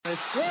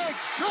It's Greg,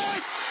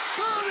 30,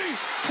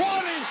 20,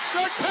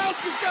 the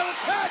Couch has got a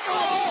tackle.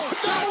 Oh,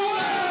 no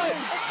way!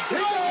 He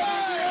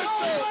got it.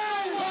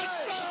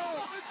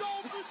 Touchdown! The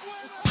Dolphins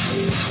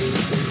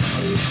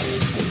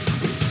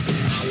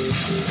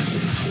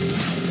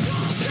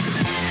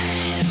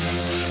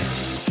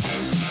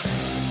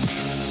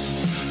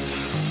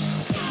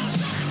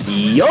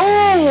win.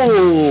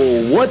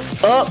 Yo!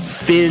 What's up,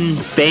 Finn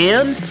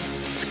fam?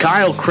 It's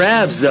Kyle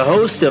Krabs, the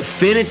host of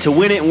Fin It to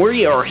Win It, and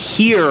we are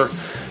here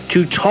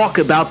to talk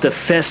about the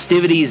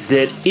festivities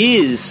that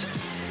is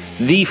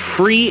the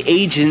free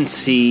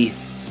agency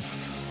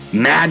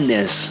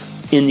madness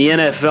in the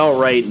NFL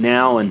right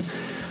now. And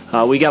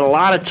we got a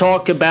lot to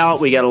talk about.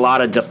 We got a lot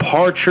of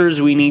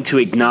departures we need to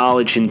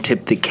acknowledge and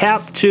tip the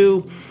cap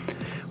to.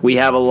 We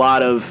have a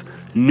lot of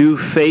new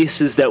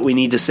faces that we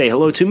need to say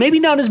hello to. Maybe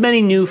not as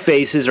many new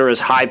faces or as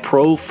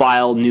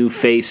high-profile new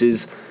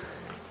faces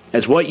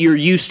as what you're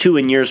used to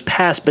in years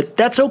past, but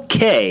that's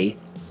okay.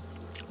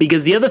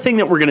 Because the other thing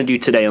that we're going to do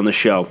today on the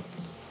show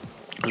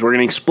is we're going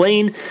to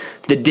explain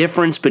the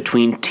difference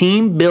between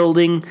team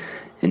building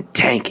and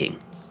tanking.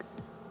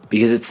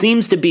 Because it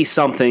seems to be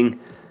something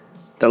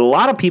that a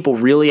lot of people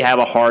really have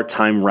a hard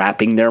time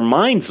wrapping their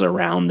minds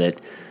around.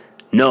 That,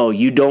 no,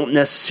 you don't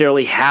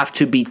necessarily have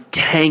to be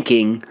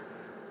tanking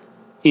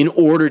in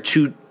order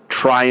to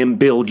try and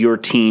build your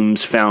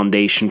team's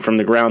foundation from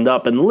the ground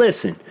up. And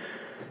listen,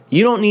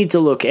 you don't need to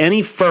look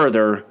any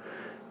further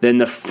than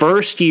the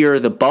first year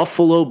the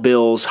Buffalo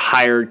Bills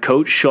hired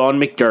Coach Sean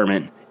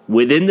McDermott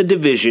within the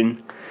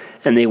division,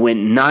 and they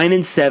went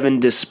 9-7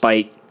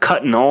 despite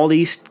cutting all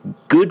these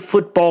good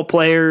football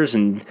players.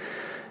 And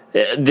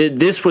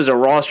this was a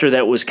roster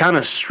that was kind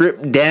of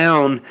stripped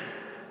down,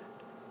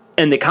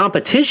 and the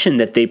competition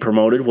that they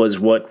promoted was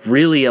what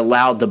really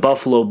allowed the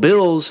Buffalo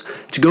Bills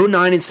to go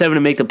 9-7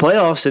 and make the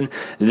playoffs, and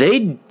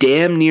they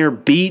damn near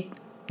beat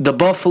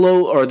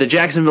the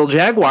Jacksonville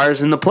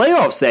Jaguars in the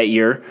playoffs that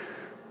year,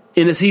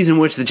 in a season in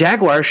which the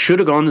Jaguars should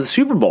have gone to the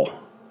Super Bowl.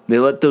 They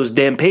let those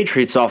damn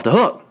Patriots off the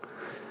hook.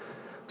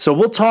 So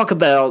we'll talk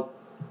about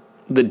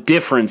the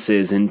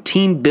differences in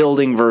team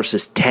building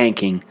versus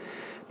tanking,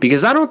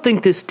 because I don't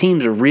think this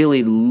team's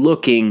really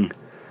looking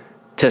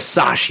to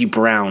Sashi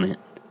Brown it.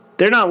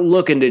 They're not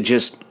looking to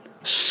just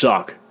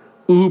suck,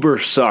 uber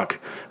suck,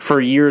 for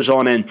years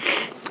on end.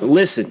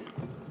 Listen,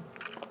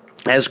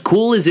 as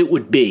cool as it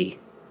would be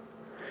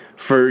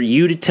for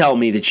you to tell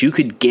me that you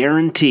could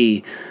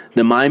guarantee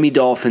the Miami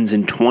Dolphins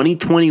in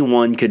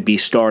 2021 could be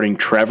starting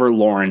Trevor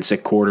Lawrence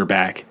at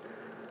quarterback,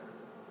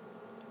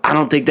 I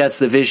don't think that's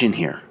the vision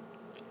here.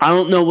 I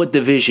don't know what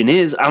the vision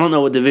is. I don't know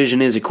what the vision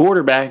is at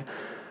quarterback,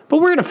 but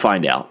we're going to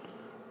find out.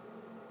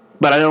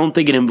 But I don't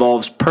think it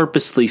involves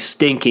purposely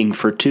stinking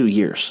for 2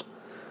 years.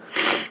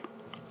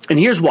 And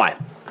here's why.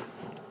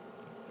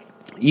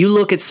 You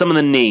look at some of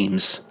the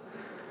names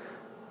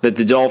that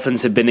the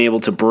Dolphins have been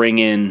able to bring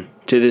in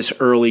to this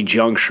early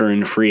juncture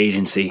in free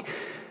agency.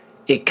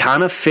 It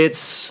kind of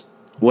fits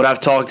what I've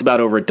talked about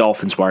over at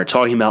Dolphins Wire,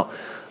 talking about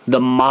the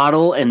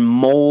model and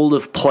mold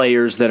of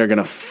players that are going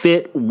to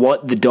fit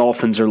what the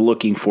Dolphins are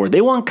looking for.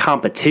 They want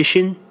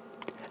competition,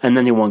 and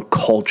then they want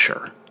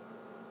culture.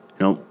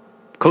 You know,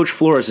 Coach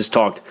Flores has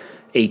talked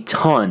a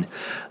ton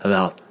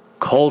about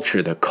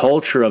culture, the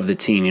culture of the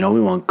team. You know,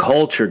 we want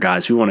culture,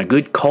 guys. We want a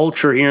good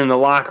culture here in the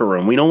locker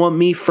room. We don't want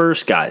me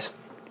first, guys.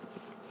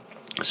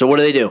 So what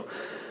do?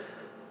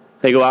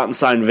 They go out and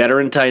sign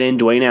veteran tight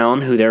end Dwayne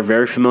Allen, who they're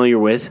very familiar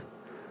with,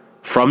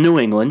 from New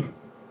England.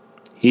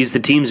 He's the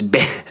team's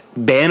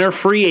banner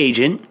free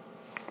agent.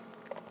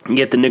 You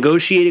get the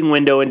negotiating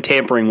window and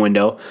tampering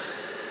window,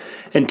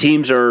 and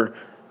teams are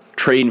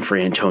trading for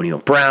Antonio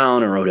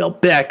Brown or Odell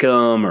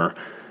Beckham or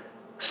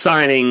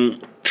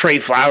signing Trey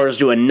Flowers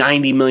to a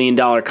 $90 million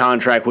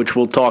contract, which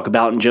we'll talk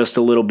about in just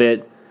a little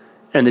bit.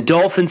 And the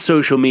Dolphins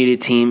social media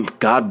team,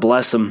 God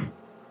bless them,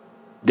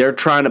 they're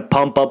trying to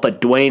pump up a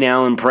Dwayne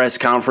Allen press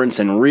conference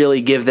and really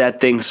give that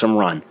thing some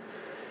run.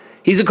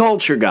 He's a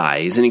culture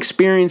guy. He's an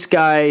experienced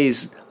guy.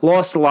 He's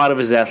lost a lot of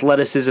his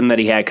athleticism that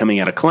he had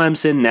coming out of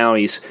Clemson. Now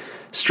he's,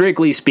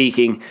 strictly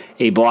speaking,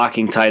 a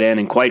blocking tight end,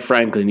 and quite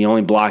frankly, the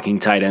only blocking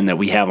tight end that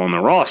we have on the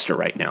roster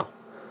right now.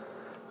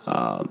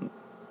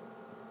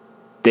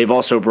 They've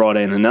also brought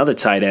in another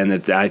tight end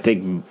that I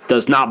think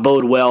does not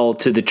bode well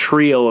to the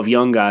trio of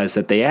young guys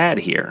that they add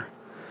here.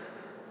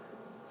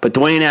 But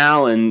Dwayne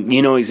Allen,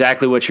 you know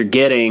exactly what you're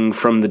getting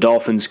from the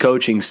Dolphins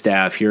coaching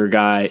staff. He's a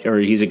guy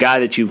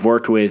that you've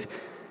worked with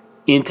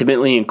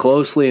intimately and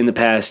closely in the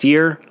past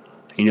year.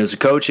 He knows the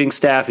coaching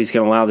staff. He's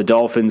going to allow the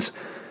Dolphins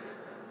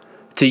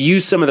to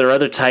use some of their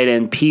other tight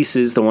end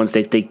pieces, the ones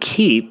that they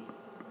keep,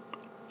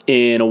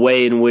 in a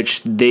way in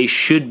which they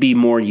should be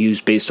more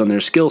used based on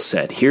their skill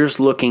set. Here's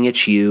looking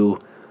at you,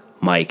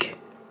 Mike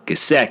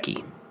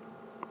Gesicki.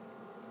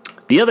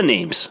 The other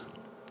names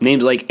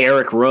like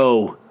Eric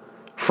Rowe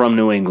from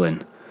New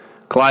England,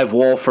 Clive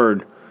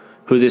Walford,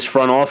 who this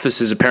front office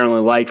has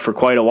apparently liked for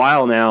quite a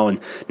while now, and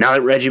now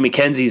that Reggie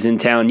McKenzie's in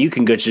town, you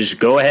can just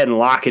go ahead and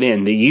lock it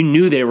in. You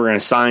knew they were going to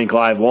sign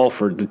Clive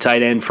Walford, the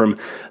tight end from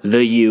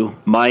the U,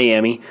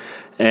 Miami,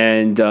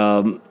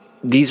 And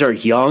these are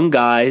young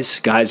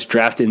guys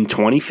drafted in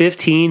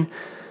 2015.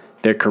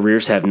 Their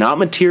careers have not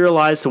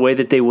materialized the way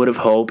that they would have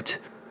hoped.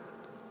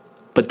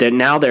 But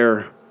now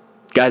they're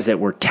guys that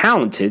were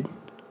talented.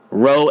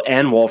 Rowe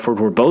and Wolford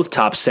were both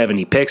top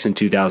 70 picks in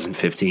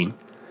 2015.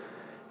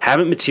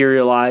 Haven't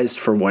materialized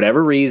for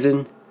whatever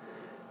reason,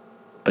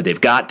 but they've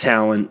got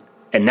talent,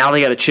 and now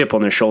they got a chip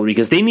on their shoulder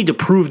because they need to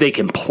prove they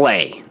can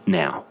play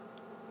now.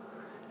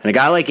 And a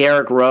guy like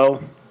Eric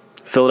Rowe,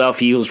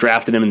 Philadelphia Eagles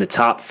drafted him in the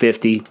top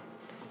 50.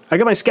 I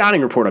got my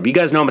scouting report up. You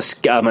guys know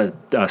I'm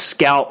a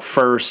scout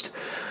first.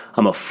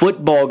 I'm a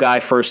football guy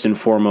first and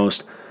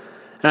foremost.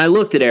 And I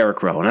looked at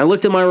Eric Rowe, and I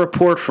looked at my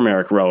report from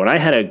Eric Rowe, and I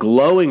had a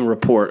glowing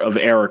report of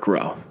Eric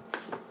Rowe.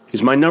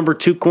 He's my number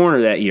 2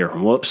 corner that year.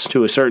 Whoops,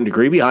 to a certain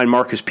degree, behind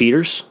Marcus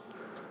Peters.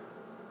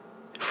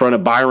 In front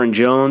of Byron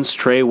Jones,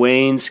 Trey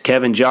Waynes,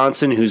 Kevin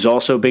Johnson, who's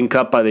also been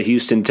cut by the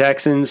Houston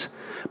Texans.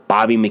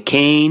 Bobby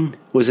McCain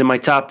was in my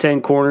top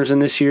 10 corners in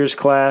this year's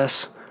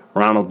class.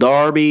 Ronald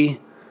Darby.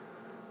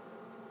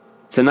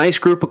 It's a nice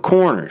group of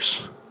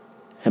corners.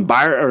 And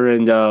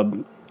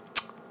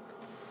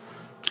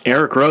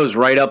Eric Rowe's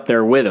right up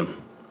there with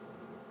him.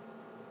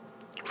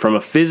 From a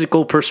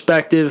physical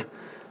perspective,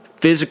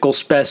 physical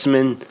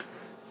specimen,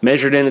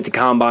 measured in at the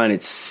combine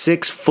at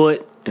 6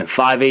 foot and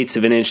 5/8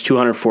 of an inch,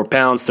 204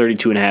 pounds,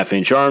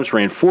 32.5-inch arms,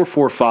 ran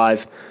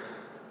 4.45,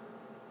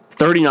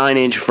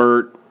 39-inch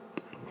vert,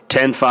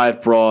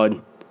 10.5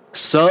 broad,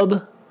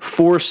 sub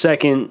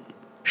 4-second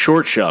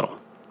short shuttle.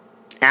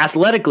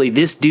 Athletically,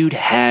 this dude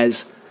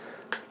has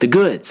the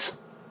goods.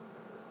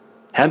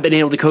 Haven't been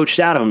able to coach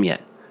it out of him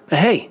yet. But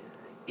hey,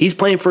 he's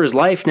playing for his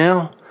life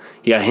now.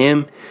 You got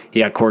him.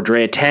 You got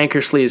Cordrea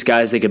Tankersley as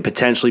guys that could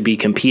potentially be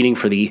competing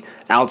for the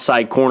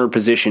outside corner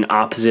position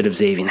opposite of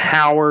Xavier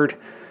Howard.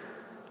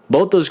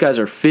 Both those guys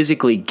are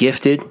physically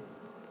gifted.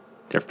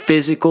 They're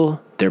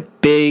physical. They're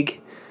big.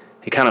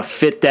 They kind of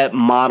fit that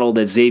model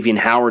that Xavier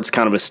Howard's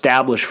kind of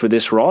established for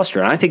this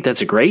roster, and I think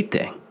that's a great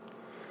thing.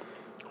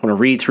 I want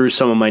to read through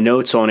some of my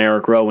notes on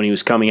Eric Rowe when he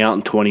was coming out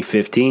in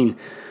 2015.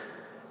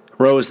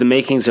 Rowe is the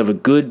makings of a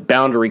good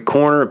boundary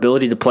corner,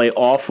 ability to play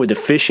off with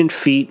efficient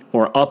feet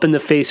or up in the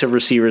face of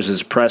receivers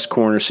as press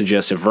corner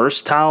suggests a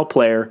versatile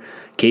player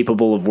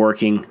capable of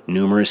working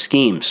numerous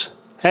schemes.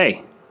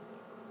 Hey,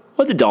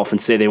 what did the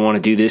Dolphins say they want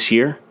to do this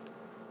year?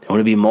 They want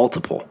to be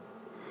multiple.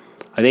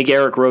 I think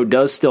Eric Rowe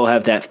does still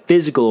have that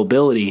physical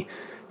ability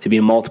to be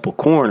a multiple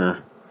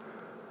corner,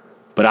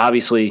 but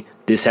obviously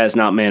this has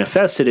not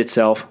manifested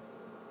itself.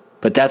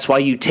 But that's why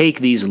you take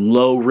these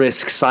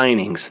low-risk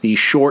signings, these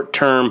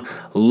short-term,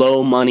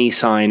 low-money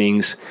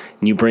signings,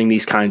 and you bring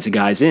these kinds of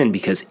guys in.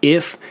 Because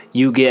if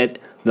you get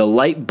the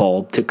light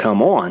bulb to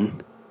come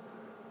on,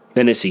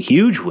 then it's a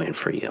huge win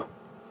for you.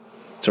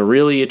 It's a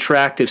really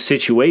attractive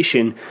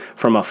situation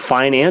from a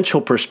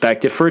financial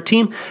perspective for a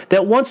team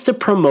that wants to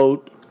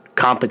promote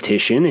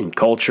competition and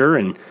culture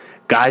and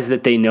guys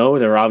that they know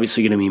they're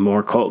obviously going to be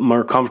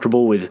more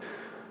comfortable with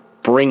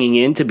bringing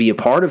in to be a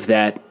part of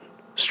that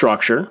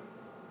structure.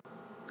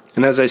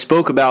 And as I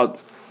spoke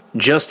about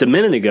just a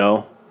minute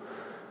ago,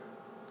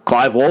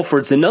 Clive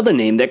Wolford's another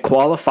name that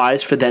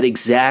qualifies for that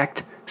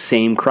exact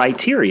same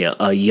criteria.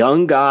 A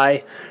young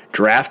guy,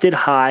 drafted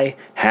high,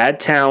 had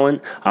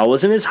talent. I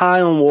wasn't as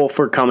high on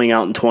Wolford coming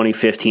out in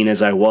 2015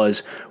 as I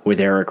was with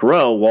Eric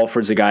Rowe.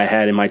 Wolford's a guy I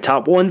had in my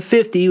top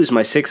 150. He was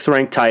my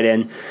 6th-ranked tight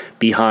end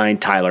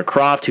behind Tyler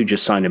Kroft, who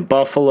just signed in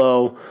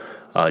Buffalo.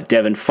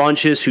 Devin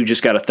Funchess, who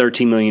just got a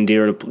 $13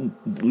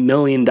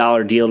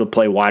 million deal to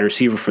play wide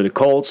receiver for the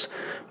Colts.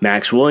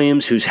 Max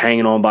Williams, who's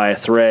hanging on by a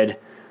thread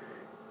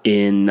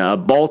in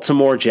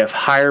Baltimore. Jeff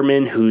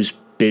Hireman, who's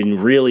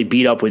been really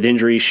beat up with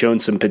injuries, shown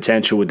some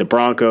potential with the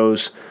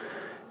Broncos.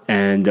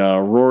 And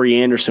Rory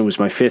Anderson was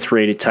my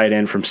 5th-rated tight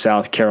end from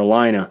South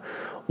Carolina.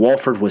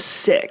 Wolford was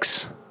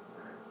 6.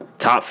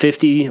 Top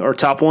 50 or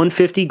top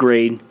 150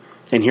 grade.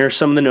 And here are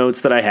some of the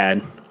notes that I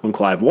had on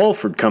Clive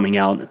Wolford coming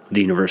out of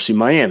the University of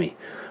Miami.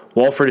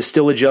 Wolford is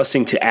still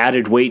adjusting to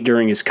added weight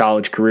during his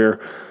college career.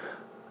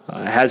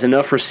 Has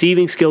enough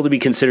receiving skill to be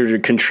considered a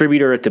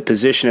contributor at the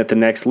position at the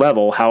next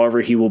level.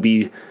 However, he will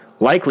be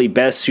likely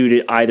best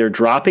suited either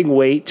dropping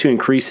weight to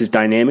increase his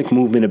dynamic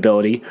movement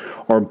ability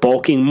or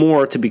bulking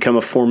more to become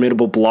a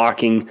formidable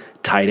blocking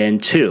tight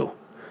end too.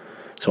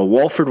 So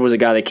Wolford was a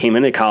guy that came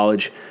into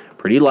college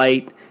pretty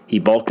light. He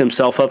bulked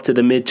himself up to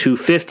the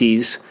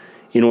mid-250s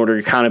in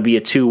order to kind of be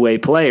a two-way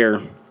player.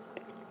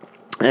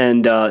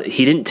 And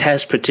he didn't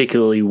test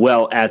particularly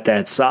well at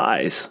that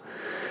size.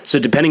 So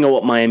depending on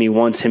what Miami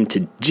wants him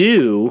to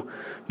do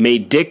may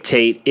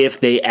dictate if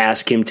they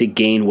ask him to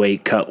gain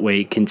weight, cut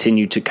weight,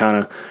 continue to kind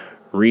of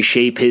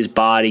reshape his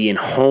body and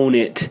hone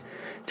it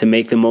to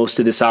make the most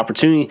of this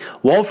opportunity.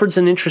 Wolford's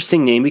an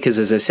interesting name because,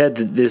 as I said,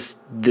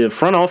 the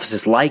front office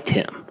has liked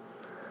him.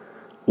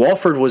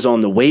 Wolford was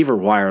on the waiver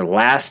wire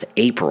last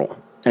April,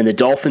 and the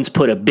Dolphins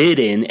put a bid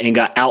in and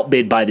got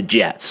outbid by the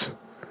Jets.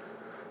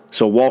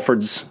 So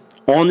Wolford's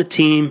on the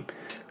team,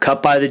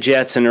 cut by the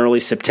Jets in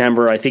early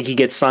September. I think he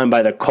gets signed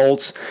by the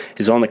Colts,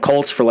 is on the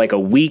Colts for like a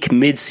week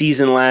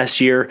mid-season last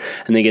year,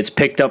 and then gets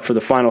picked up for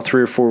the final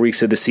 3 or 4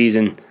 weeks of the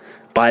season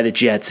by the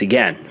Jets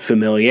again.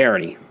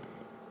 Familiarity.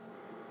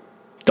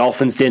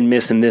 Dolphins didn't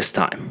miss him this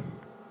time.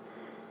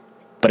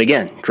 But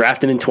again,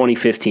 drafted in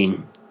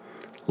 2015,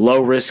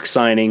 low-risk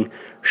signing,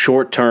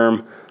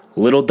 short-term,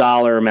 little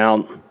dollar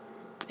amount.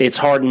 It's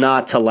hard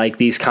not to like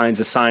these kinds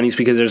of signings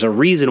because there's a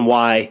reason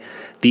why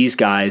these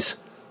guys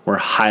were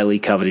highly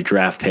coveted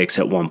draft picks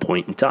at one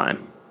point in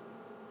time.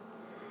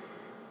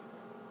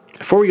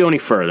 Before we go any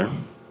further,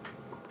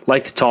 I'd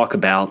like to talk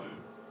about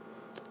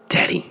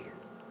Teddy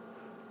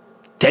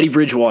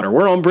Bridgewater.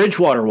 We're on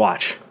Bridgewater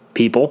watch,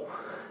 people,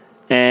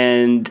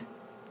 and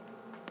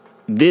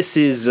this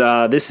is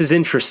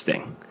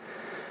interesting.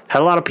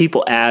 Had a lot of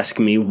people ask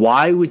me,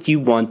 why would you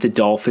want the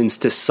Dolphins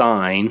to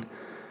sign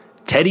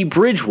Teddy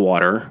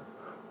Bridgewater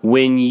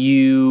when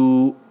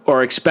you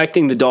are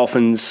expecting the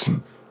Dolphins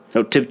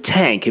to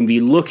tank and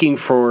be looking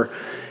for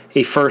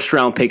a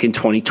first-round pick in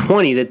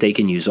 2020 that they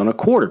can use on a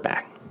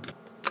quarterback?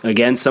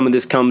 Again, some of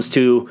this comes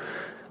to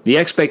the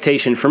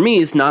expectation for me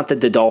is not that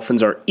the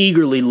Dolphins are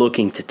eagerly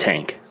looking to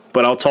tank,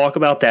 but I'll talk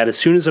about that as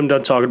soon as I'm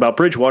done talking about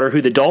Bridgewater,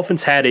 who the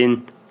Dolphins had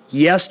in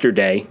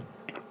yesterday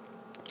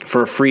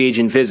for a free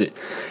agent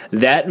visit.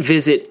 That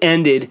visit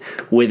ended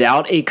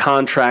without a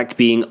contract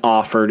being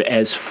offered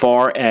as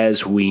far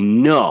as we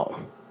know.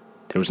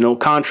 There was no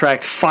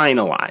contract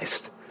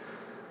finalized.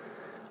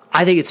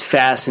 I think it's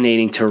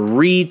fascinating to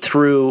read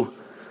through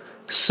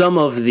some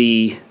of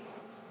the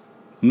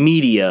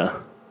media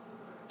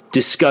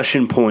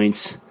discussion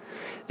points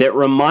that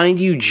remind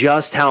you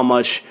just how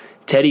much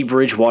Teddy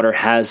Bridgewater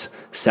has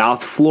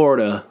South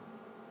Florida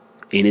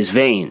in his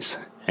veins,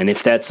 and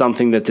if that's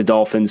something that the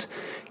Dolphins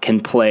can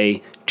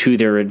play to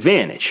their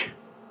advantage.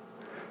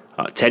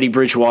 Teddy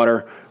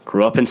Bridgewater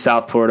grew up in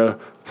South Florida,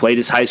 played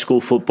his high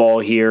school football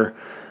here,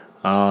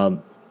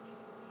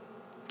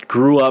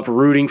 grew up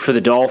rooting for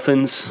the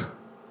Dolphins.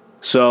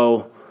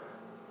 So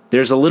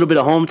there's a little bit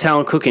of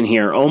hometown cooking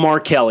here. Omar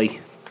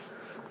Kelly,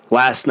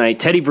 last night,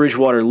 Teddy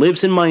Bridgewater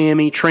lives in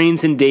Miami,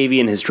 trains in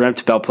Davie, and has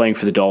dreamt about playing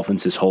for the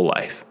Dolphins his whole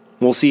life.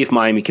 We'll see if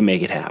Miami can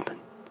make it happen.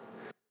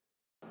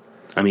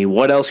 I mean,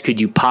 what else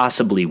could you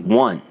possibly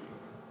want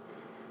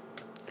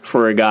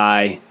for a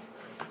guy,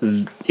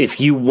 if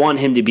you want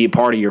him to be a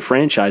part of your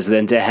franchise,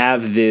 than to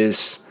have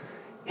this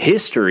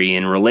history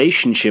and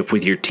relationship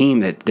with your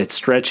team that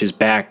stretches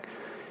back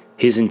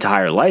his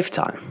entire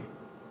lifetime?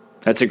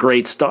 That's a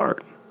great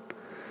start.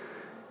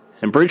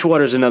 And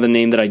Bridgewater's another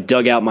name that I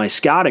dug out my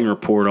scouting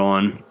report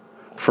on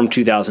from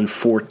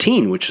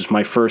 2014, which was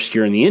my first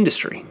year in the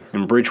industry.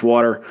 And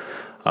Bridgewater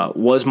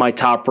was my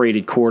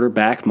top-rated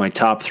quarterback. My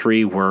top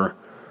three were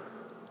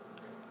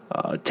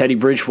Teddy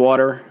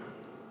Bridgewater,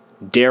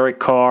 Derek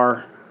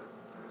Carr,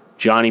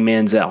 Johnny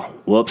Manziel.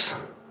 Whoops.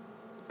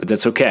 But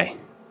that's okay,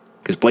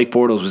 because Blake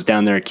Bortles was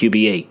down there at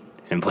QB8,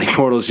 and Blake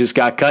Bortles just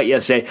got cut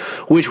yesterday,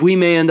 which we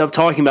may end up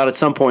talking about at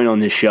some point on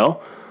this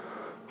show,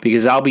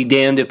 because I'll be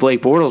damned if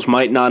Blake Bortles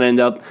might not end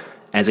up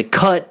as a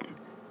cut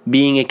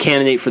being a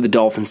candidate for the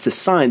Dolphins to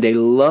sign. They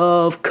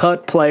love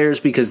cut players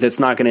because that's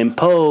not going to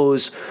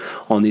impose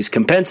on these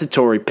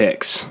compensatory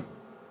picks,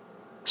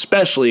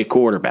 especially a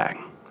quarterback.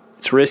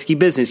 It's risky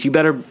business. You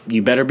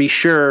better be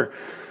sure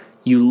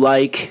you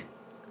like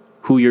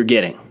who you're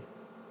getting.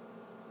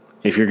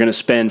 If you're going to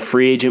spend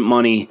free agent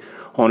money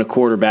on a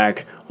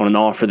quarterback on an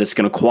offer that's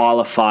going to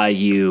qualify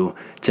you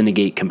to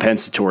negate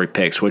compensatory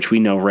picks, which we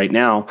know right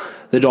now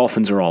the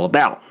Dolphins are all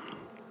about.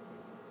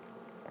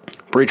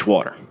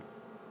 Bridgewater,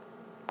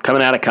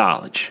 coming out of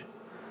college.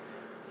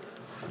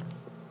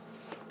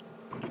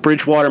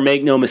 Bridgewater,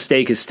 make no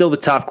mistake, is still the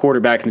top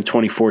quarterback in the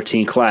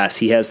 2014 class.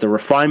 He has the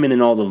refinement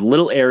in all the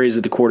little areas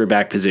of the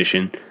quarterback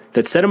position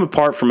that set him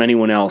apart from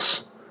anyone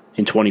else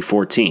in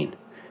 2014.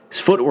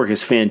 His footwork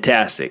is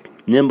fantastic,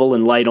 nimble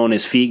and light on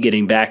his feet,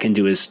 getting back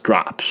into his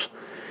drops.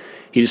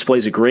 He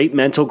displays a great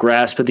mental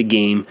grasp of the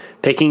game,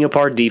 picking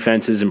apart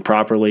defenses and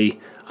properly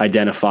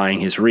identifying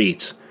his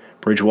reads.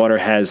 Bridgewater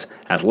has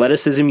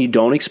athleticism you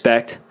don't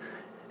expect,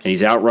 and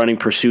he's outrunning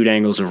pursuit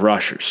angles of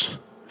rushers.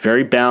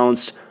 Very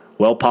balanced,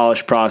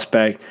 well-polished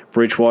prospect.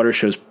 Bridgewater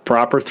shows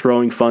proper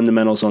throwing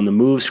fundamentals on the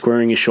move,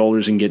 squaring his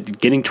shoulders and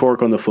getting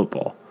torque on the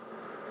football.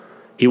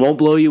 He won't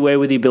blow you away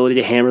with the ability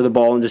to hammer the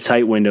ball into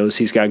tight windows.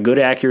 He's got good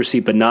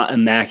accuracy, but not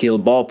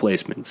immaculate ball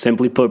placement.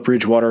 Simply put,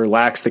 Bridgewater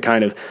lacks the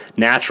kind of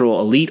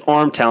natural elite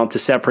arm talent to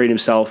separate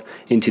himself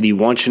into the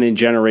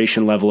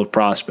once-in-a-generation level of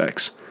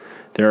prospects.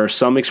 There are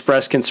some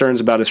expressed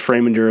concerns about his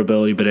frame and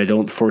durability, but I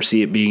don't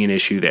foresee it being an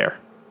issue there.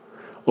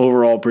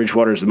 Overall,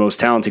 Bridgewater is the most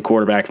talented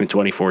quarterback in the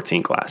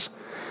 2014 class.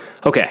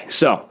 Okay,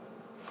 so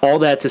all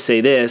that to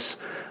say this,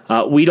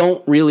 we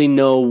don't really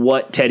know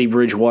what Teddy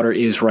Bridgewater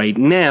is right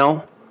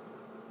now,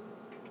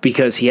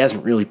 because he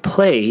hasn't really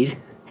played,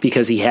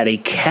 because he had a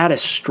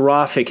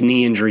catastrophic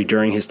knee injury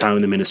during his time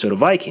with the Minnesota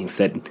Vikings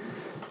that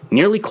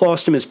nearly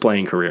cost him his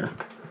playing career,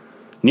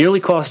 nearly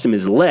cost him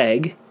his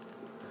leg,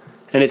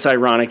 And it's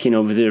ironic,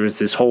 there was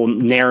this whole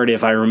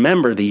narrative. I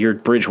remember the year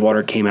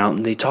Bridgewater came out,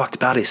 and they talked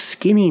about his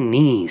skinny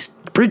knees.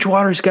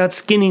 Bridgewater's got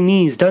skinny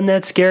knees. Doesn't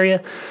that scare you?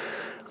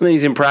 And then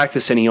he's in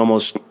practice, and he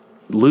almost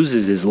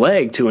loses his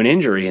leg to an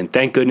injury, and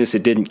thank goodness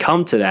it didn't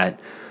come to that.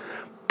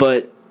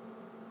 But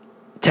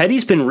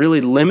Teddy's been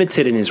really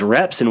limited in his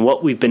reps and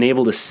what we've been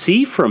able to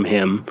see from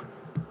him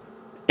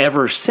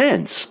ever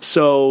since.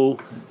 So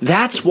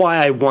that's why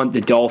I want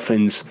the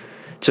Dolphins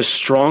to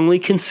strongly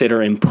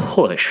consider and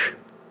push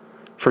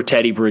for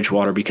Teddy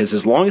Bridgewater, because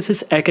as long as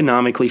it's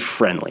economically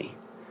friendly,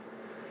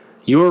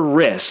 your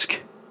risk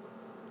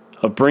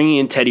of bringing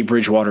in Teddy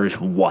Bridgewater is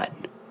what?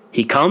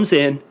 He comes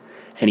in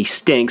and he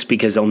stinks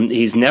because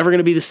he's never going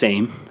to be the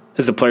same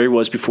as the player he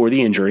was before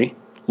the injury,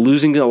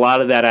 losing a lot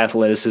of that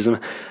athleticism.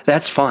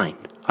 That's fine.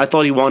 I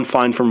thought he won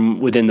fine from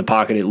within the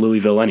pocket at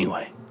Louisville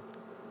anyway.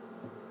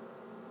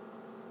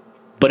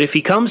 But if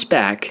he comes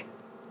back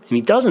and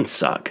he doesn't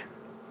suck,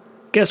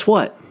 guess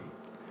what?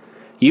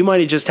 You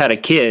might have just had a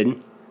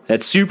kid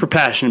that's super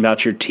passionate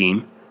about your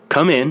team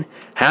come in,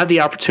 have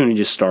the opportunity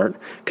to start,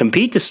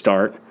 compete to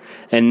start,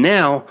 and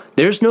now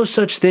there's no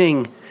such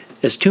thing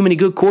as too many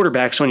good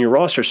quarterbacks on your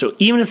roster. So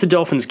even if the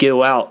Dolphins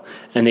go out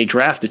and they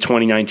draft the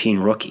 2019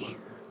 rookie,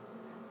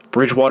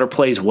 Bridgewater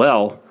plays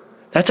well,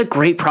 that's a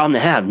great problem to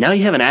have. Now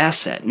you have an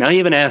asset. Now you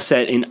have an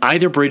asset in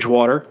either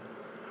Bridgewater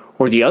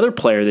or the other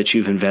player that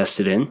you've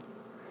invested in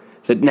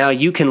that now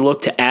you can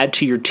look to add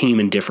to your team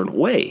in different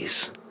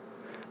ways.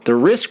 The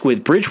risk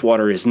with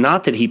Bridgewater is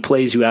not that he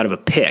plays you out of a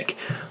pick.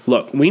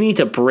 Look, we need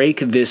to break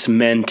this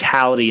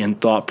mentality and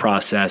thought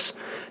process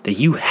that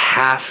you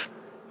have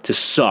to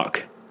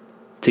suck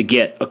to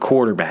get a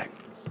quarterback.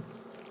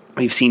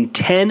 We've seen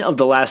 10 of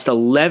the last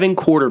 11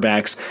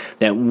 quarterbacks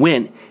that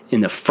went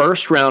in the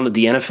first round of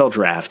the NFL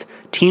draft.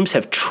 Teams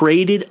have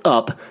traded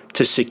up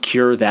to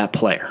secure that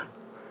player.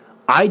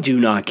 I do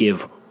not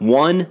give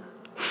one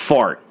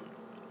fart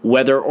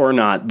whether or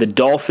not the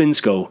Dolphins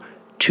go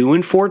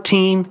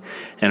 2-14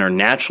 and are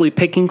naturally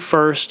picking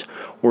first,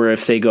 or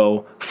if they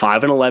go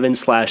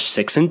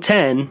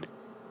 5-11/6-10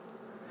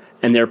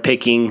 and they're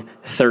picking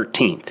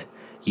 13th.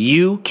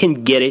 You can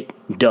get it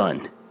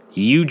done.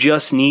 You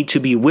just need to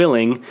be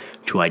willing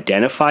to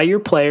identify your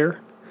player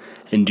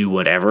and do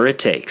whatever it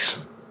takes.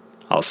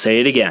 I'll say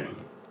it again.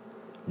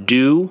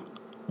 Do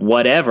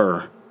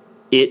whatever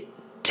it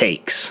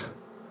takes.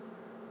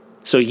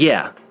 So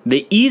yeah,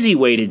 the easy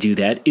way to do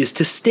that is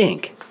to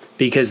stink,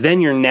 because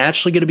then you're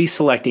naturally going to be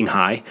selecting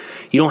high.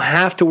 You don't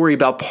have to worry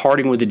about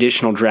parting with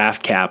additional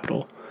draft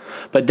capital.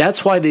 But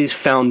that's why these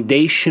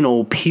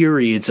foundational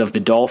periods of the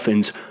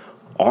Dolphins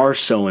are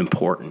so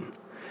important.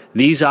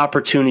 These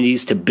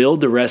opportunities to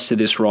build the rest of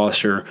this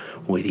roster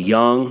with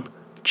young,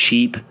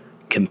 cheap,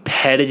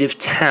 competitive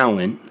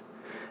talent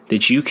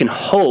that you can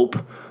hope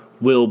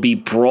will be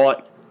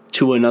brought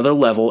to another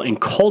level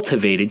and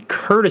cultivated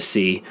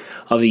courtesy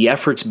of the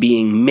efforts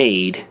being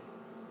made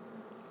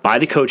by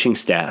the coaching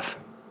staff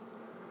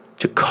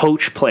to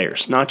coach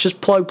players, not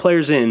just plug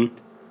players in,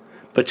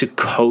 but to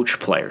coach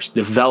players,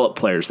 develop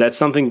players. That's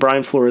something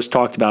Brian Flores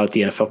talked about at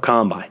the NFL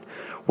Combine.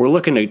 We're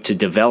looking to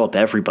develop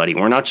everybody.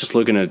 We're not just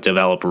looking to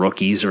develop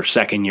rookies or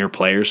second-year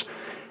players.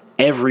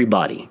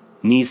 Everybody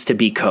needs to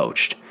be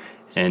coached.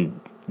 And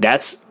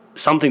that's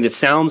something that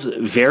sounds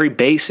very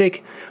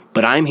basic,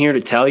 but I'm here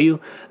to tell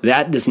you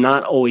that does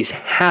not always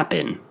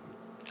happen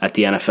at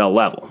the NFL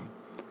level.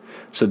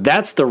 So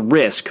that's the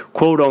risk,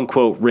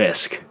 quote-unquote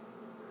risk,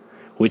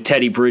 with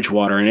Teddy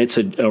Bridgewater, and it's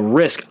a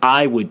risk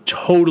I would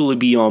totally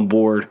be on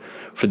board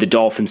for the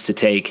Dolphins to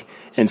take,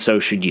 and so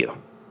should you.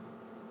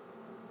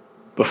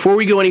 Before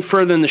we go any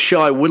further in the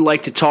show, I would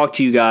like to talk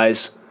to you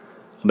guys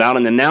about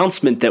an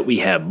announcement that we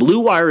have. Blue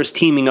Wire is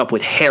teaming up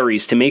with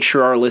Harry's to make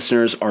sure our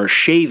listeners are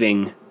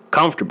shaving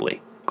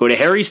comfortably. Go to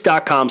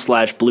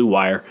harrys.com/Blue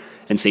Wire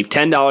and save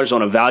 $10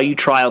 on a value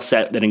trial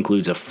set that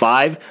includes a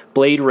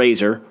 5-blade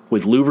razor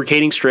with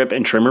lubricating strip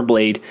and trimmer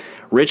blade,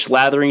 rich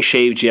lathering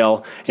shave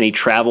gel, and a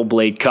travel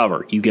blade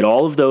cover. You get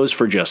all of those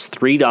for just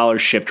 $3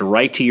 shipped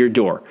right to your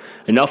door.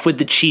 Enough with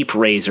the cheap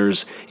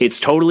razors. It's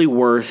totally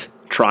worth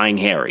trying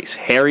Harry's.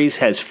 Harry's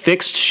has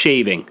fixed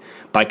shaving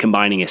by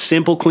combining a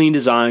simple, clean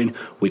design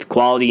with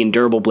quality and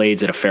durable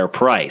blades at a fair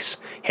price.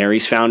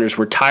 Harry's founders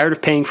were tired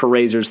of paying for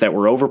razors that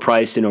were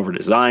overpriced and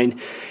overdesigned.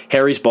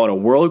 Harry's bought a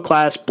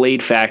world-class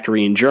blade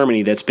factory in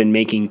Germany that's been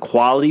making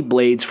quality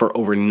blades for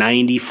over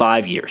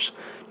 95 years.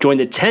 Join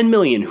the 10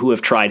 million who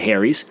have tried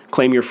Harry's.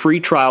 Claim your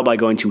free trial by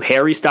going to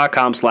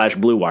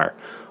harrys.com/Blue Wire.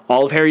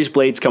 All of Harry's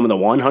blades come with a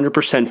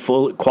 100%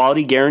 full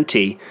quality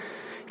guarantee.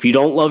 If you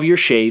don't love your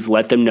shave,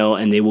 let them know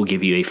and they will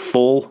give you a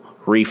full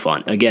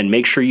refund. Again,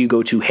 make sure you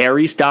go to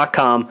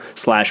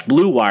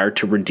harrys.com/Blue Wire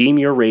to redeem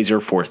your razor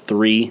for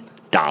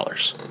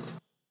 $3.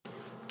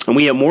 And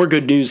we have more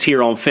good news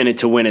here on Fin It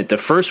to Win It. The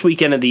first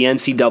weekend of the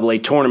NCAA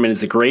tournament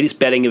is the greatest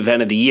betting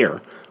event of the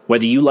year.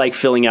 Whether you like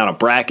filling out a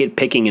bracket,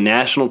 picking a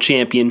national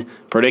champion,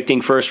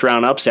 predicting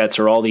first-round upsets,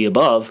 or all the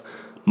above,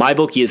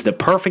 MyBookie is the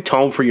perfect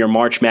home for your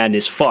March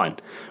Madness fun.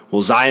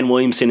 Will Zion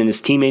Williamson and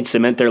his teammates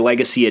cement their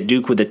legacy at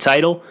Duke with a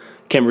title?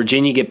 Can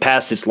Virginia get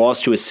past its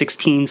loss to a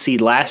 16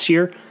 seed last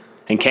year?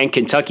 And can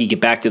Kentucky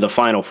get back to the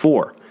Final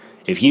Four?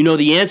 If you know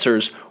the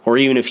answers, or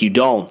even if you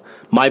don't,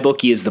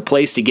 MyBookie is the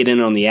place to get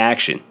in on the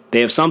action. They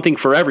have something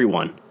for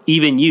everyone,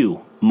 even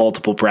you,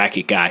 multiple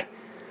bracket guy.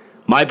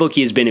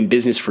 MyBookie has been in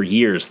business for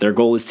years. Their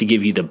goal is to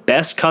give you the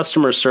best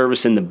customer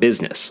service in the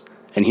business.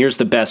 And here's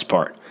the best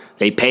part.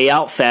 They pay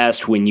out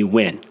fast when you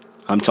win.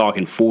 I'm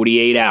talking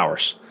 48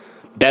 hours.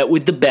 Bet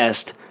with the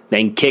best,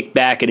 then kick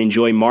back and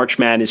enjoy March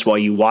Madness while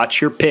you watch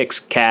your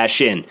picks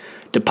cash in.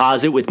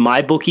 Deposit with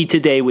MyBookie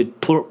today with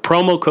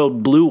promo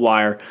code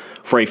BLUEWIRE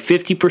for a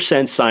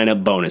 50%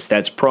 sign-up bonus.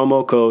 That's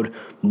promo code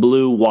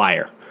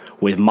BLUEWIRE.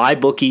 With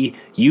MyBookie,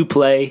 you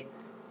play,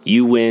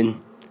 you win,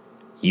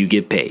 you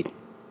get paid.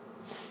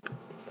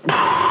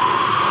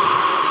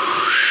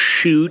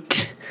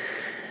 Shoot.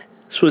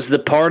 This was the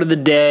part of the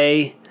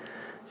day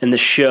in the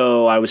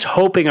show I was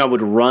hoping I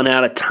would run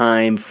out of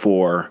time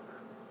for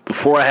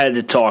before I had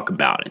to talk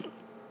about it.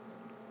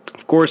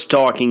 Of course,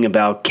 talking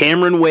about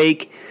Cameron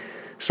Wake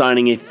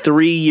signing a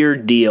 3-year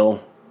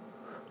deal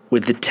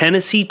with the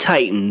Tennessee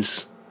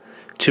Titans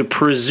to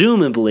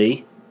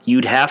presumably,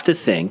 you'd have to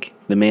think,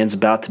 the man's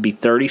about to be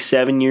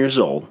 37 years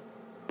old,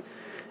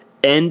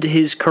 end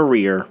his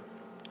career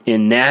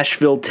in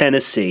Nashville,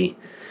 Tennessee,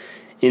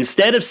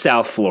 instead of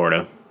South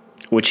Florida,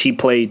 which he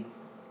played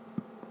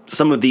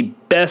some of the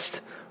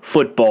best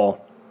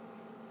football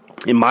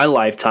in my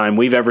lifetime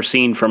we've ever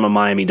seen from a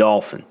Miami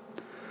Dolphin.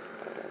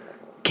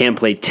 Cam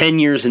played 10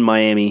 years in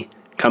Miami,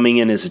 coming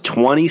in as a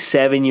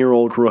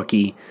 27-year-old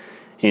rookie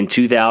in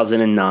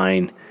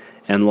 2009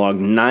 and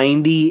logged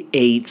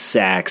 98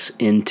 sacks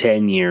in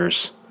 10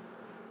 years.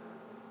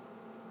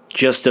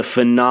 Just a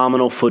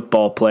phenomenal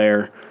football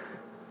player.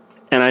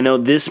 And I know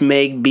this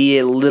may be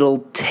a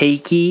little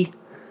takey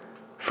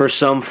for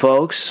some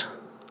folks,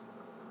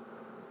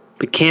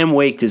 but Cam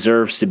Wake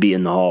deserves to be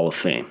in the Hall of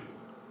Fame.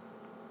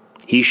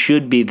 He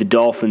should be the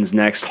Dolphins'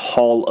 next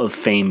Hall of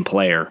Fame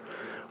player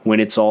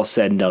when it's all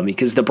said and done,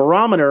 because the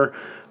barometer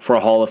for a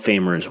Hall of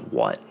Famer is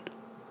what?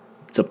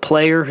 It's a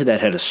player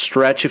that had a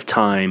stretch of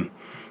time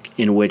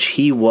in which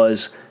he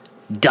was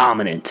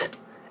dominant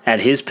at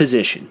his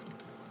position.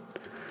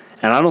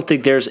 And I don't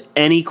think there's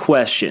any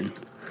question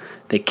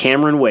that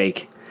Cameron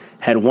Wake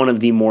had one of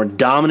the more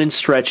dominant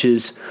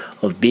stretches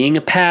of being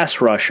a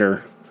pass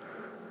rusher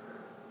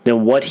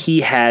than what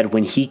he had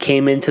when he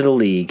came into the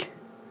league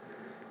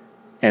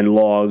and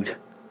logged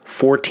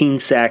 14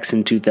 sacks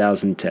in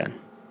 2010.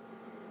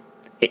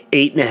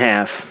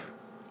 8.5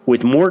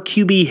 with more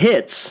QB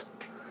hits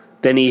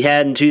than he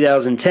had in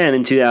 2010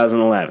 and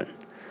 2011.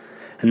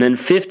 And then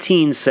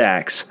 15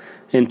 sacks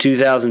in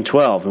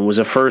 2012 and was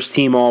a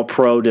first-team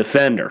All-Pro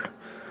defender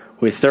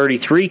with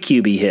 33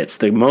 QB hits,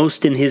 the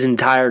most in his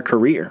entire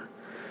career,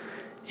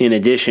 in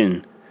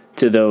addition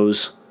to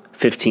those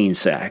 15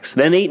 sacks.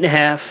 Then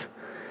 8.5,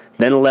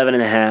 then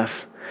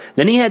 11.5.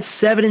 Then he had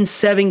 7 in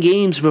 7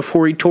 games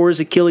before he tore his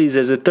Achilles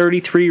as a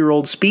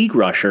 33-year-old speed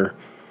rusher,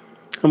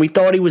 and we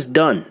thought he was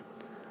done.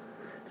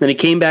 Then he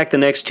came back the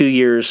next 2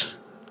 years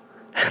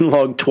and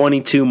logged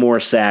 22 more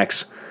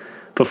sacks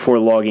before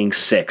logging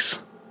 6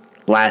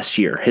 last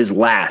year, his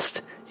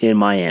last in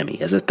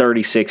Miami as a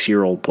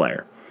 36-year-old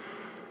player.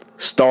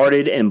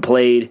 Started and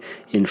played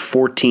in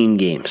 14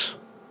 games.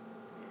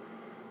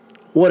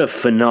 What a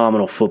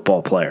phenomenal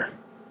football player.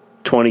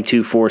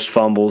 22 forced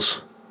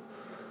fumbles.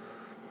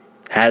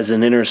 Has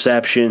an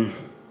interception.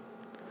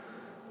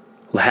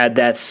 Had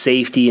that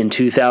safety in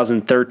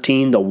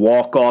 2013, the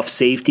walk-off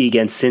safety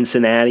against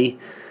Cincinnati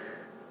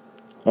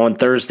on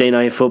Thursday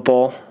Night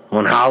Football,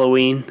 on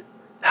Halloween.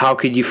 How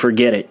could you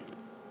forget it?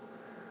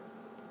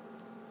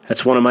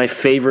 That's one of my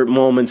favorite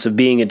moments of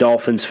being a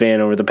Dolphins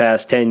fan over the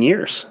past 10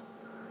 years.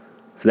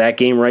 It's that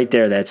game right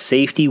there, that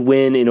safety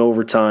win in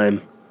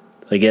overtime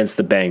against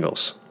the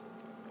Bengals.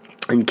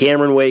 And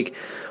Cameron Wake,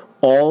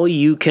 all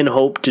you can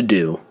hope to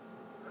do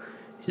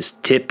is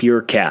tip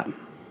your cap.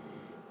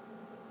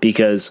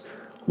 Because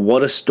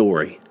what a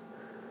story.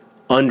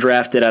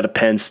 Undrafted out of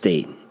Penn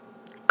State.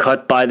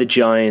 Cut by the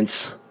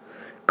Giants.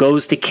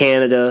 Goes to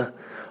Canada.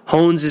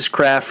 Hones his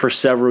craft for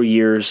several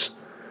years.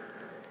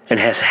 And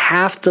has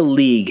half the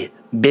league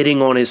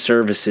bidding on his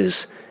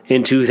services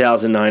in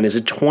 2009 as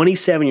a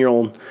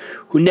 27-year-old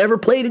who never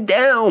played it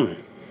down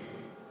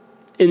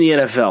in the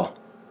NFL.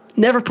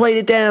 Never played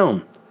it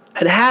down.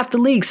 Had half the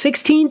league,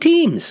 16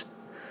 teams.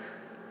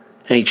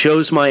 And he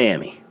chose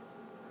Miami.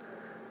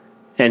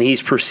 And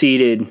he's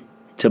proceeded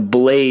to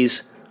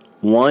blaze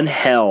one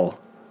hell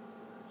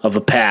of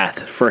a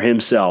path for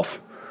himself.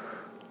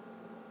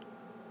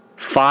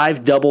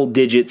 5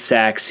 double-digit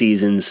sack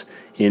seasons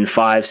in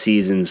 5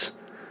 seasons.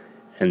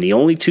 And the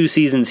only 2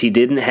 seasons he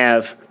didn't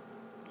have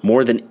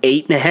more than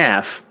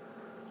 8.5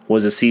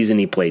 was a season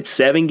he played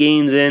 7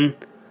 games in,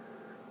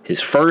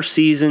 his first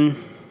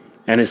season,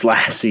 and his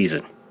last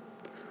season.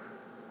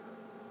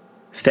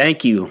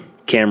 Thank you,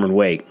 Cameron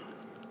Wake,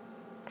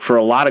 for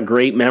a lot of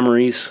great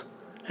memories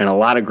and a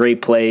lot of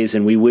great plays,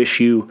 and we wish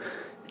you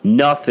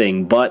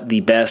nothing but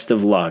the best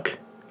of luck,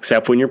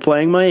 except when you're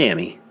playing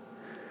Miami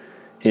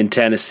in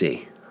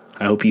Tennessee.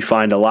 I hope you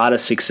find a lot of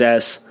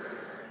success,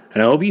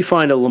 and I hope you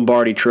find a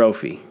Lombardi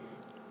trophy,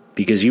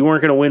 because you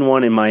weren't going to win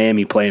one in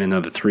Miami playing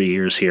another 3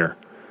 years here.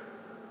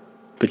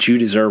 But you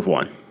deserve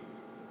one.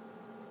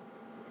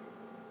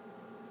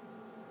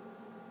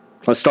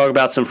 Let's talk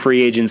about some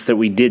free agents that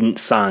we didn't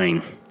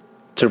sign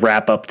to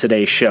wrap up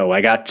today's show. I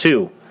got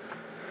two.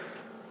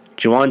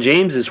 Juwan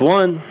James is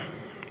one.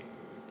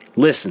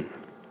 Listen,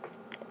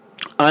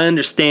 I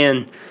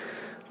understand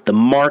the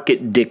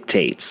market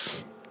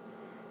dictates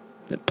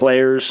that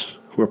players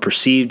who are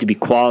perceived to be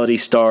quality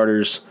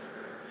starters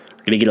are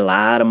going to get a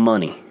lot of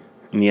money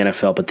in the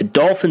NFL. But the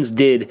Dolphins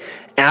did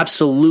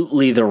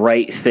absolutely the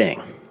right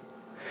thing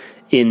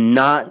in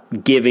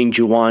not giving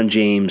Juwan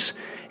James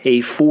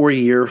a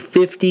 4-year,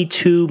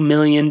 $52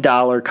 million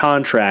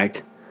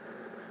contract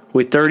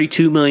with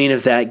 $32 million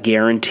of that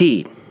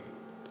guaranteed.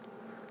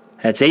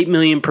 That's $8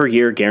 million per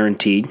year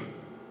guaranteed.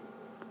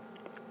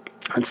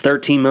 That's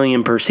 $13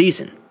 million per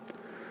season.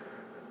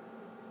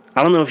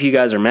 I don't know if you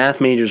guys are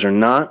math majors or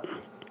not,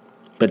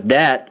 but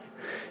that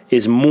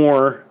is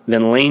more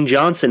than Lane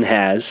Johnson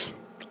has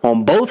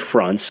on both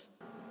fronts,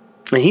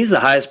 and he's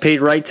the highest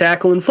paid right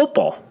tackle in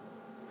football.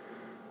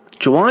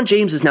 Juwan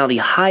James is now the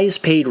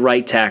highest paid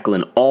right tackle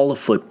in all of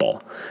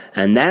football,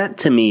 and that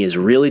to me is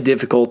really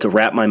difficult to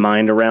wrap my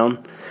mind around.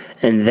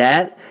 And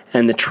that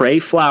and the Trey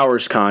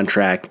Flowers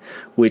contract,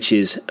 which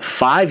is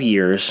 5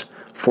 years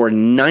for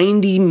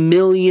 $90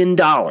 million,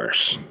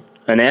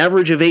 an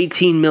average of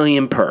 $18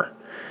 million per.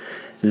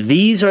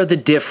 These are the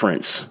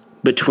difference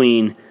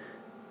between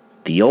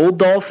the old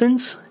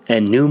Dolphins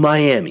and New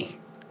Miami.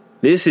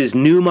 This is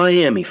New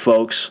Miami,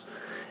 folks.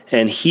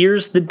 And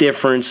here's the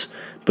difference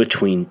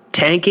between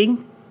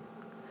tanking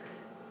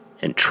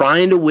and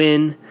trying to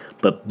win,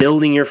 but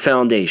building your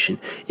foundation.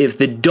 If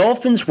the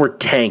Dolphins were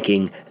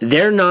tanking,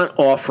 they're not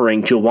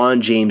offering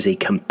Juwan James a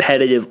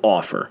competitive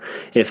offer.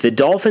 If the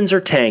Dolphins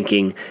are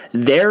tanking,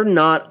 they're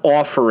not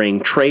offering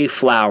Trey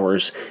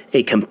Flowers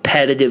a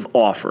competitive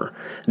offer.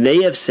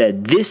 They have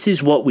said, this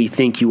is what we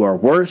think you are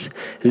worth.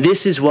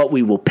 This is what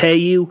we will pay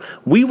you.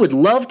 We would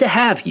love to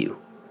have you.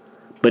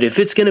 But if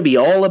it's going to be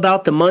all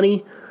about the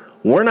money,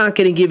 we're not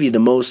going to give you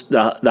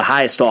the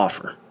highest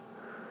offer,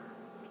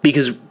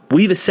 because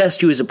we've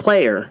assessed you as a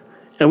player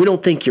and we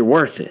don't think you're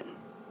worth it.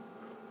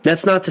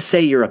 That's not to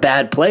say you're a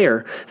bad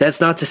player.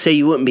 That's not to say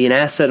you wouldn't be an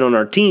asset on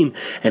our team,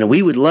 and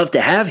we would love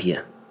to have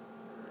you.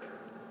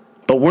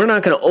 But we're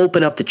not going to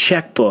open up the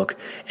checkbook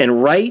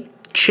and write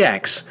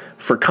checks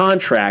for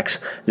contracts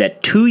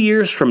that 2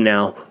 years from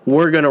now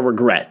we're going to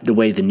regret, the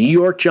way the New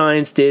York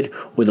Giants did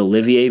with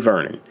Olivier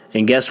Vernon.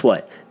 And guess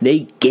what?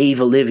 They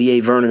gave Olivier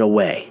Vernon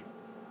away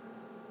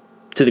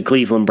to the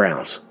Cleveland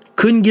Browns.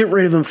 Couldn't get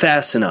rid of him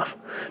fast enough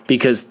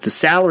because the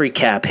salary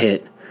cap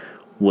hit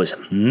was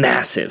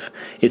massive.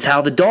 It's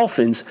how the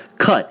Dolphins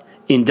cut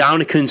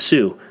Ndamukong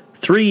Suh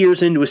 3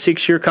 years into a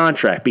 6-year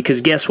contract,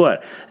 because guess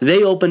what?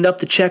 They opened up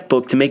the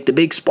checkbook to make the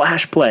big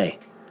splash play.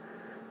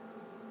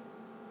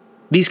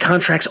 These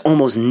contracts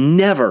almost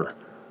never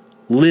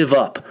live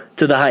up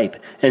to the hype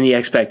and the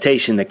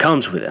expectation that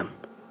comes with them.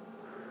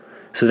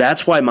 So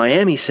that's why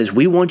Miami says,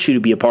 we want you to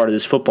be a part of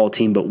this football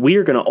team, but we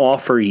are going to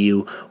offer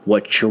you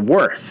what you're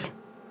worth.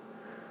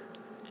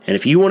 And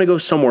if you want to go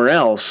somewhere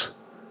else,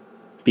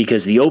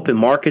 because the open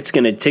market's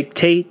going to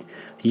dictate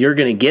you're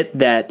going to get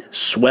that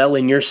swell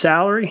in your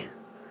salary,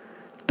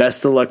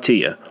 best of luck to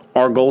you.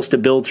 Our goal is to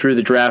build through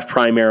the draft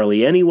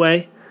primarily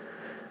anyway.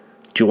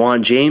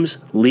 Juwan James,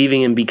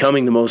 leaving and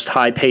becoming the most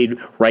high-paid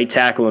right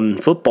tackle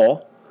in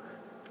football,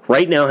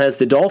 right now has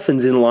the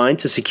Dolphins in line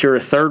to secure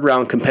a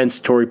third-round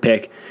compensatory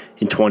pick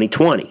in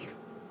 2020.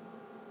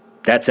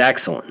 That's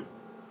excellent.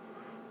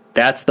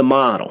 That's the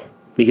model.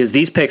 Because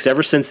these picks,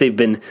 ever since they've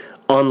been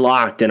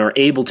unlocked and are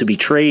able to be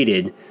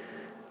traded,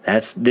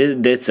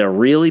 that's a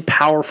really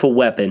powerful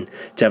weapon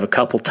to have a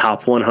couple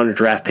top 100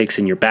 draft picks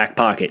in your back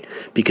pocket,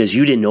 because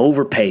you didn't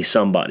overpay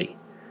somebody.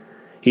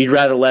 You'd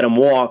rather let them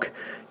walk,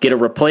 get a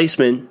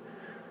replacement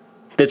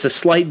that's a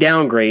slight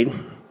downgrade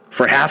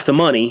for half the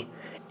money,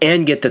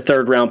 and get the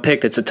third-round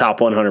pick that's a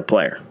top 100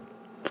 player.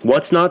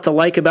 What's not to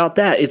like about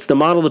that? It's the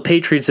model the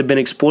Patriots have been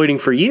exploiting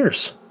for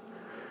years.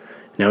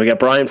 Now we got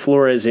Brian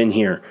Flores in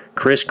here.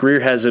 Chris Greer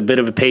has a bit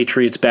of a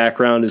Patriots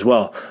background as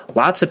well.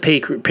 Lots of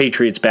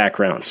Patriots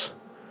backgrounds.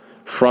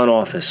 Front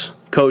office,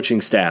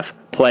 coaching staff,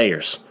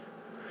 players.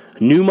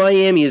 New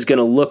Miami is going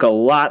to look a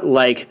lot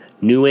like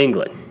New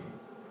England.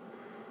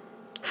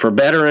 For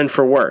better and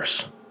for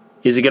worse.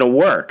 Is it going to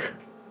work?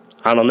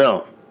 I don't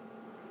know.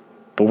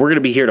 But we're going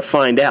to be here to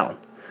find out.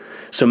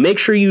 So make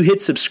sure you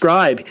hit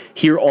subscribe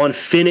here on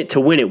Fin It to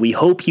Win It. We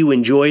hope you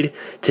enjoyed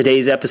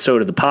today's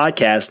episode of the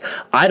podcast.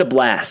 I had a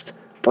blast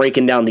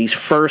breaking down this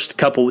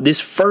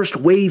first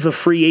wave of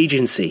free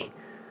agency.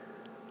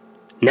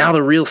 Now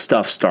the real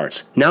stuff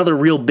starts. Now the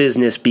real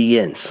business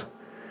begins.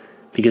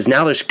 Because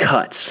now there's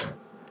cuts.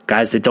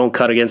 Guys that don't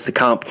cut against the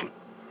comp.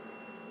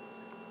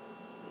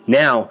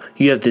 Now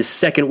you have this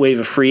second wave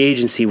of free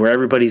agency where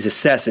everybody's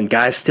assessing.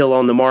 Guys still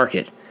on the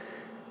market.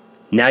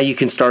 Now you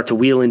can start to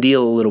wheel and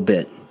deal a little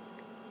bit.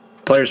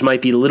 Players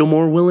might be a little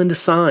more willing to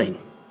sign.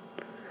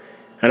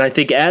 And I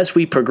think as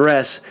we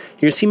progress,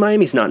 you're going to see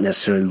Miami's not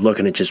necessarily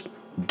looking to just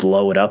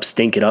blow it up,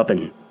 stink it up,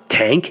 and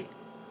tank.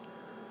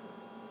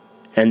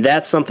 And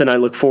that's something I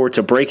look forward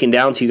to breaking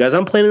down to you guys.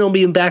 I'm planning on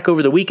being back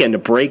over the weekend to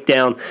break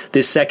down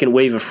this second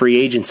wave of free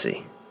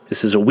agency.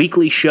 This is a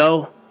weekly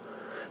show,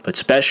 but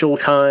special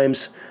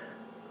times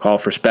call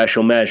for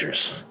special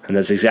measures. And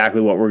that's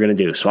exactly what we're going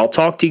to do. So I'll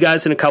talk to you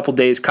guys in a couple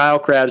days. Kyle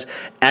Krabs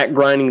at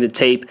Grinding the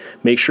Tape.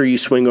 Make sure you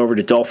swing over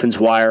to Dolphins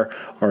Wire,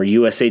 our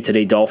USA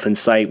Today Dolphins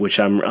site, which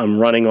I'm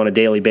running on a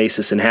daily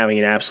basis and having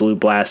an absolute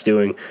blast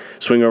doing.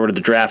 Swing over to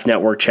the Draft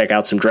Network. Check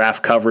out some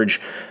draft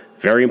coverage.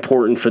 Very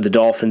important for the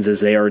Dolphins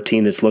as they are a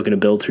team that's looking to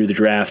build through the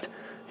draft.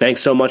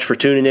 Thanks so much for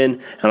tuning in,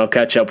 and I'll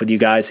catch up with you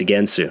guys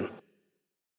again soon.